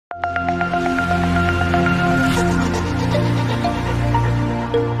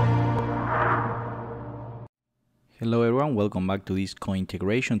Hello everyone, welcome back to this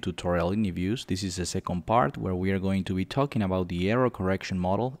Cointegration tutorial in Eviews. This is the second part where we are going to be talking about the error correction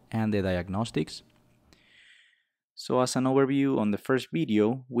model and the diagnostics. So as an overview, on the first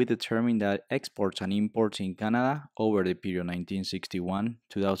video, we determined that exports and imports in Canada over the period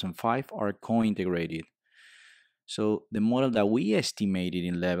 1961-2005 are co-integrated. So the model that we estimated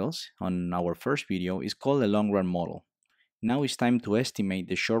in levels on our first video is called the long-run model. Now it's time to estimate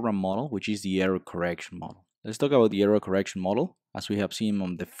the short-run model, which is the error correction model. Let's talk about the error correction model. As we have seen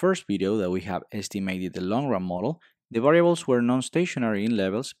on the first video that we have estimated the long-run model, the variables were non-stationary in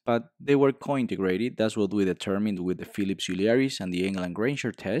levels, but they were co-integrated. That's what we determined with the Phillips-Uliaris and the Engle and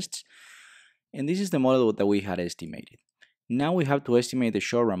Granger tests. And this is the model that we had estimated. Now we have to estimate the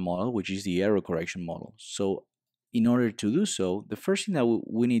short-run model, which is the error correction model. So in order to do so, the first thing that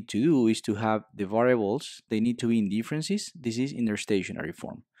we need to do is to have the variables, they need to be in differences. This is in their stationary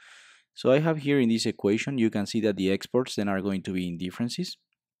form. So I have here in this equation, you can see that the exports then are going to be in differences.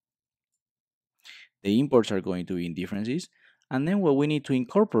 The imports are going to be in differences. And then what we need to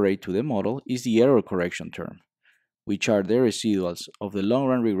incorporate to the model is the error correction term, which are the residuals of the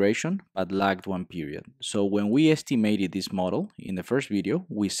long-run regression but lagged one period. So when we estimated this model in the first video,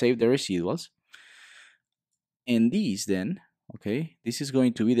 we saved the residuals. And these then, okay, this is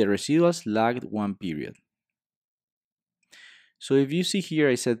going to be the residuals lagged one period. So if you see here,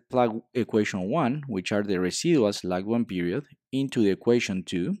 I said plug equation 1, which are the residuals lagged one period, into the equation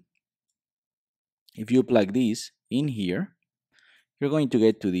 2. If you plug this in here, you're going to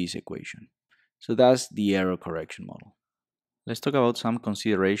get to this equation. So that's the error correction model. Let's talk about some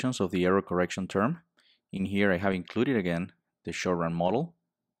considerations of the error correction term. In here, I have included again the short-run model.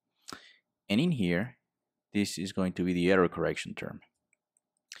 And in here, this is going to be the error correction term.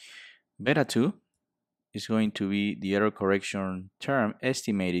 Beta 2 is going to be the error correction term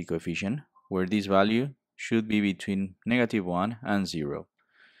estimated coefficient, where this value should be between -1 and 0.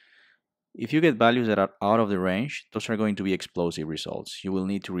 If you get values that are out of the range, those are going to be explosive results. You will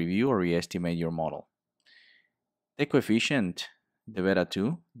need to review or re-estimate your model. The coefficient, the beta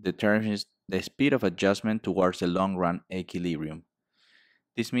 2, determines the speed of adjustment towards the long-run equilibrium.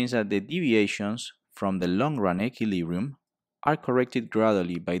 This means that the deviations from the long-run equilibrium are corrected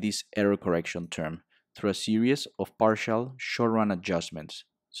gradually by this error correction term through a series of partial short-run adjustments.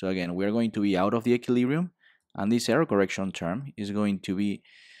 So again, we are going to be out of the equilibrium, and this error correction term is going to be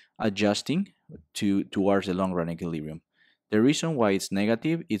adjusting towards the long-run equilibrium. The reason why it's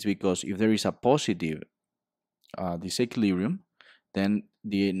negative is because if there is a positive disequilibrium, then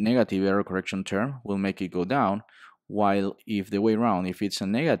the negative error correction term will make it go down, while if the way around, if it's a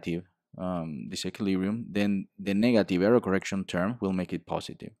negative disequilibrium, then the negative error correction term will make it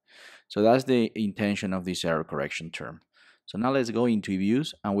positive. So that's the intention of this error correction term. So now let's go into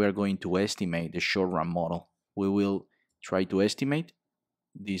Eviews and we are going to estimate the short-run model. We will try to estimate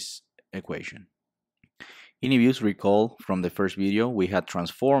this equation. In Eviews, recall from the first video, we had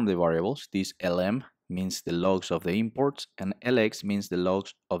transformed the variables. This LM means the logs of the imports and LX means the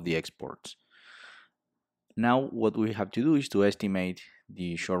logs of the exports. Now what we have to do is to estimate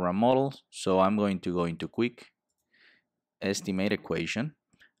the short-run model. So I'm going to go into quick estimate equation,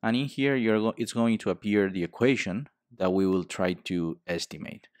 and in here it's going to appear the equation that we will try to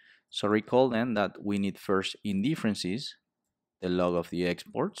estimate. So recall then that we need first in differences the log of the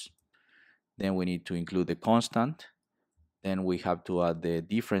exports, then we need to include the constant, then we have to add the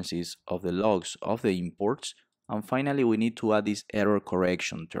differences of the logs of the imports, and finally we need to add this error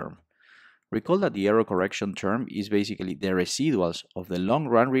correction term. Recall that the error correction term is basically the residuals of the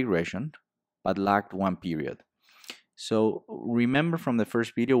long-run regression but lagged one period. So remember from the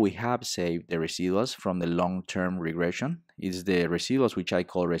first video, we have saved the residuals from the long-term regression. It's the residuals which I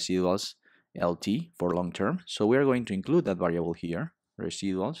call residuals LT for long-term. So we are going to include that variable here,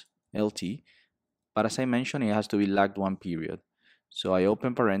 residuals LT. But as I mentioned, it has to be lagged one period. So I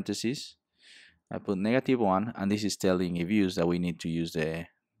open parentheses, I put -1, and this is telling Eviews that we need to use the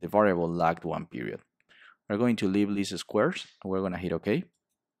variable lagged one period. We're going to leave these squares, and we're going to hit OK.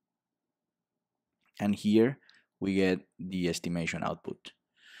 And here we get the estimation output.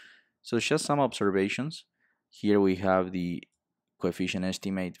 So just some observations. Here we have the coefficient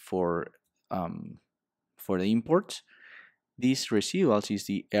estimate for the imports. This residuals is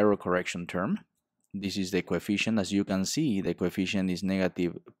the error correction term. This is the coefficient. As you can see, the coefficient is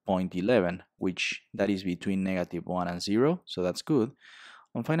 -0.11, which that is between -1 and 0, so that's good.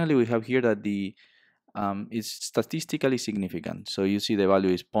 And finally, we have here that it's statistically significant. So you see the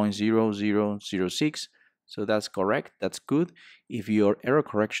value is 0.0006. So that's correct, that's good. If your error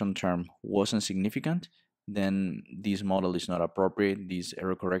correction term wasn't significant, then this model is not appropriate. This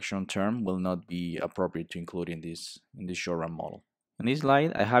error correction term will not be appropriate to include in this short run model. In this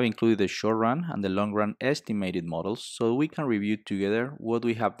slide, I have included the short run and the long run estimated models so we can review together what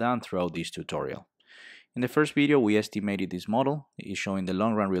we have done throughout this tutorial. In the first video, we estimated this model, is showing the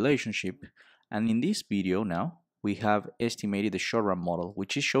long run relationship, and in this video now, we have estimated the short run model,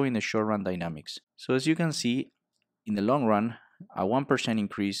 which is showing the short run dynamics. So as you can see, in the long run, a 1%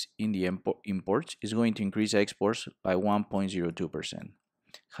 increase in the imports is going to increase exports by 1.02%.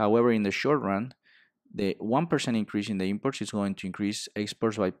 However, in the short run, the 1% increase in the imports is going to increase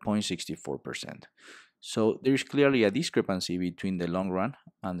exports by 0.64%. So there's clearly a discrepancy between the long run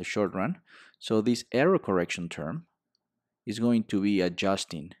and the short run. So this error correction term is going to be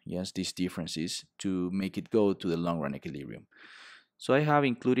adjusting, yes, these differences to make it go to the long run equilibrium. So I have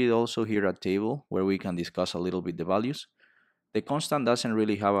included also here a table where we can discuss a little bit the values. The constant doesn't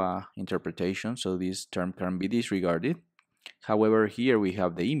really have an interpretation, so this term can be disregarded. However, here we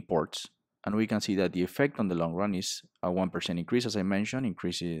have the imports, and we can see that the effect on the long run is a 1% increase, as I mentioned,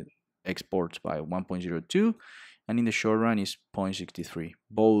 increasing exports by 1.02, and in the short run is 0.63.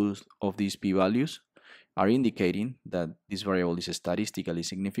 Both of these p-values are indicating that this variable is statistically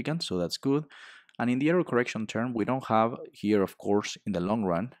significant, so that's good. And in the error correction term, we don't have here, of course, in the long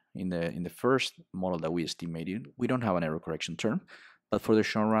run, in the first model that we estimated, we don't have an error correction term. But for the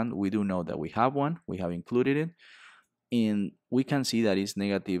short run, we do know that we have one. We have included it. And we can see that it's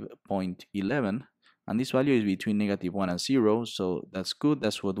negative 0.11. And this value is between negative 1 and 0. So that's good.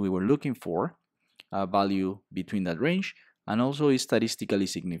 That's what we were looking for, a value between that range. And also is statistically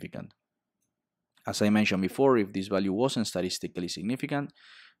significant. As I mentioned before, if this value wasn't statistically significant,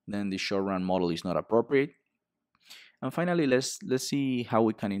 then the short run model is not appropriate. And finally, let's see how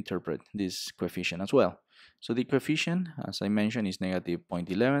we can interpret this coefficient as well. So the coefficient, as I mentioned, is negative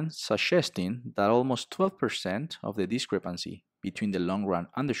 0.11, suggesting that almost 12% of the discrepancy between the long run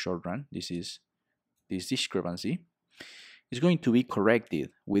and the short run, this discrepancy, is going to be corrected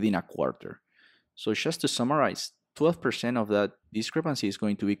within a quarter. So just to summarize, 12% of that discrepancy is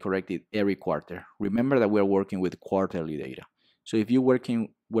going to be corrected every quarter. Remember that we're working with quarterly data. So if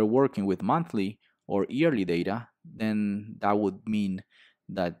we're working with monthly or yearly data, then that would mean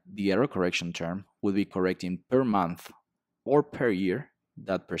that the error correction term would be correcting per month or per year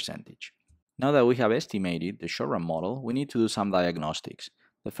that percentage. Now that we have estimated the short run model, we need to do some diagnostics.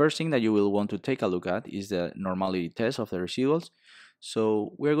 The first thing that you will want to take a look at is the normality test of the residuals.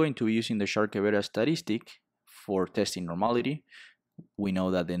 So we're going to be using the Sharkey-Vera statistic for testing normality. We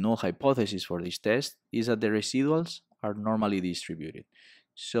know that the null hypothesis for this test is that the residuals are normally distributed.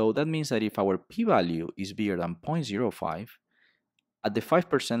 So that means that if our p-value is bigger than 0.05, at the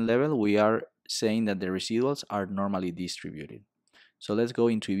 5% level, we are saying that the residuals are normally distributed. So let's go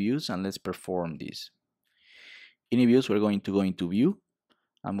into Eviews and let's perform this. In Eviews, we're going to go into View.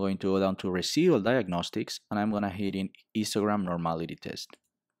 I'm going to go down to Residual Diagnostics, and I'm going to hit in Histogram Normality Test.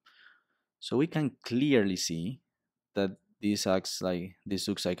 So we can clearly see that this looks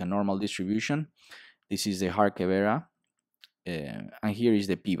like a normal distribution. This is the Sharkey-Vera, and here is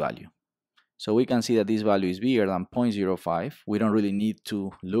the p-value. So we can see that this value is bigger than 0.05. We don't really need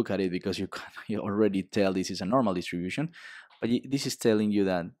to look at it because you can already tell this is a normal distribution, but this is telling you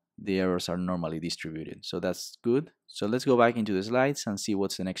that the errors are normally distributed. So that's good. So let's go back into the slides and see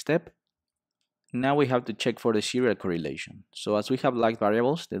what's the next step. Now we have to check for the serial correlation. So as we have lagged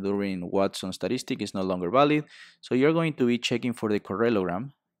variables, the Durin-Watson statistic is no longer valid. So you're going to be checking for the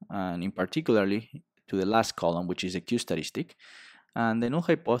correlogram, and in particularly to the last column, which is the Q statistic. And the null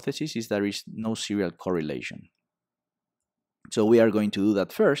hypothesis is there is no serial correlation. So we are going to do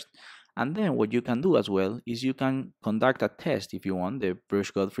that first. And then what you can do as well is you can conduct a test if you want, the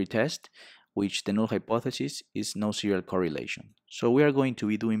Bruce-Godfrey test, which the null hypothesis is no serial correlation. So we are going to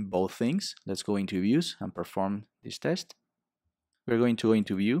be doing both things. Let's go into Views and perform this test. We're going to go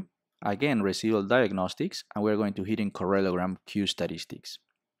into View, again, Residual Diagnostics, and we're going to hit in Correlogram Q Statistics.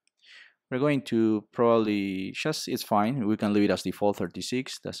 We're going to probably it's fine. We can leave it as default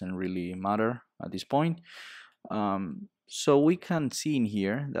 36. Doesn't really matter at this point. So we can see in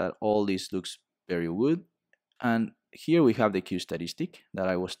here that all this looks very good. And here we have the Q statistic that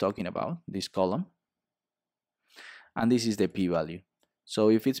I was talking about, this column. And this is the p-value. So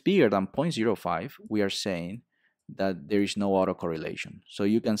if it's bigger than 0.05, we are saying that there is no autocorrelation. So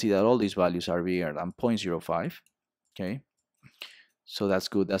you can see that all these values are bigger than 0.05. Okay. So that's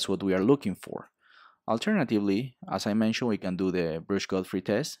good. That's what we are looking for. Alternatively, as I mentioned, we can do the Bruce-Godfrey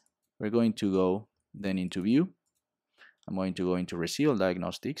test. We're going to go then into View. I'm going to go into Residual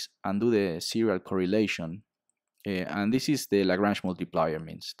Diagnostics and do the serial correlation. And this is the Lagrange multiplier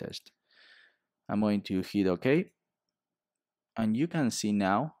means test. I'm going to hit OK. And you can see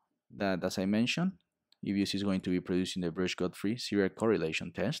now that, as I mentioned, Eviews is going to be producing the Brush-Godfrey serial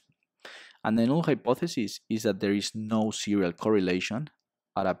correlation test. And the null hypothesis is that there is no serial correlation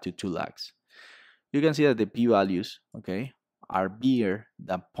at up to 2 lags. You can see that the p-values, okay, are bigger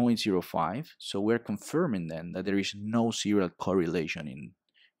than 0.05. So we're confirming then that there is no serial correlation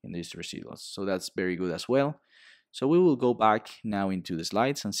in these residuals. So that's very good as well. So we will go back now into the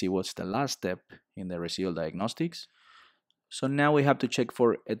slides and see what's the last step in the residual diagnostics. So now we have to check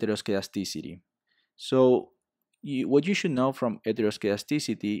for heteroskedasticity. So what you should know from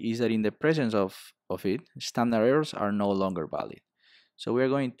heteroskedasticity is that in the presence of it, standard errors are no longer valid. So we are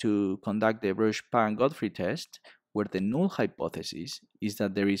going to conduct the Brush-Pagan-Godfrey test, where the null hypothesis is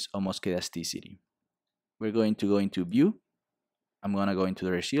that there is homoskedasticity. We're going to go into View. I'm going to go into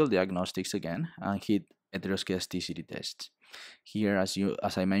the residual diagnostics again and hit heteroskedasticity test. Here,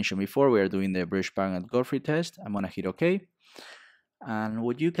 as I mentioned before, we are doing the Brush-Pagan-Godfrey test. I'm going to hit OK. And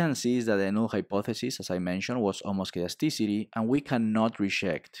what you can see is that the null hypothesis, as I mentioned, was homoskedasticity, and we cannot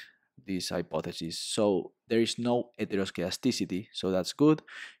reject this hypothesis. So there is no heteroskedasticity, so that's good.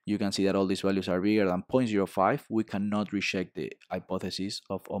 You can see that all these values are bigger than 0.05. We cannot reject the hypothesis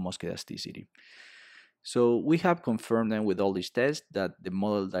of homoskedasticity. So we have confirmed then with all these tests that the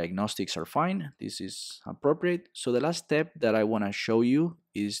model diagnostics are fine. This is appropriate. So the last step that I want to show you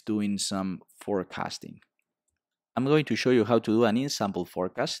is doing some forecasting. I'm going to show you how to do an in-sample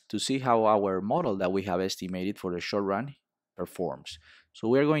forecast to see how our model that we have estimated for the short run performs. So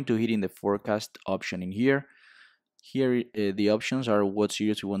we're going to hit in the forecast option in here. Here the options are what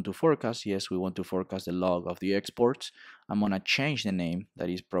series we want to forecast. Yes, we want to forecast the log of the exports. I'm going to change the name that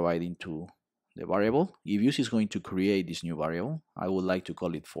is providing to the variable. Eviews is going to create this new variable. I would like to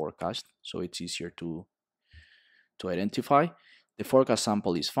call it forecast, so it's easier to identify. The forecast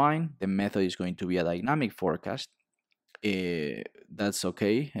sample is fine. The method is going to be a dynamic forecast. That's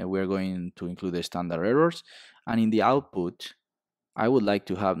okay. We're going to include the standard errors, and in the output I would like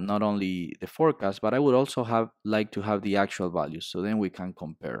to have not only the forecast, but I would also like to have the actual values, so then we can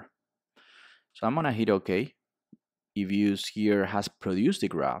compare. So I'm gonna hit OK. Eviews here has produced the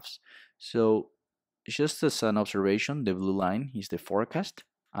graphs. So just as an observation, the blue line is the forecast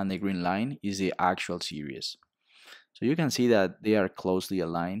and the green line is the actual series. So you can see that they are closely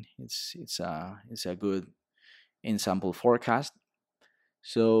aligned. It's a good in-sample forecast.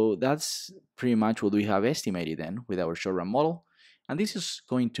 So that's pretty much what we have estimated then with our short-run model. And this is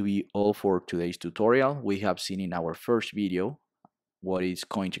going to be all for today's tutorial. We have seen in our first video what is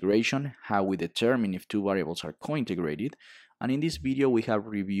cointegration, how we determine if two variables are cointegrated. And in this video, we have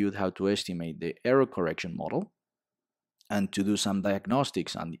reviewed how to estimate the error correction model and to do some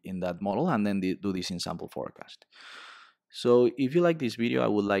diagnostics in that model and then do this in-sample forecast. So if you like this video, I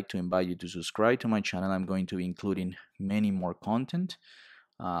would like to invite you to subscribe to my channel. I'm going to be including many more content.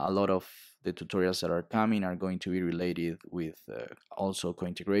 A lot of the tutorials that are coming are going to be related with also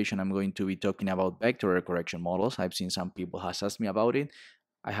cointegration. I'm going to be talking about vector error correction models. I've seen some people has asked me about it.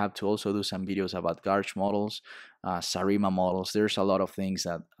 I have to also do some videos about Garch models, Sarima models. There's a lot of things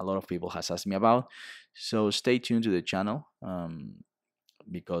that a lot of people has asked me about. So stay tuned to the channel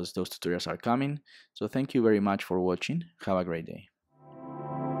because those tutorials are coming. So thank you very much for watching. Have a great day.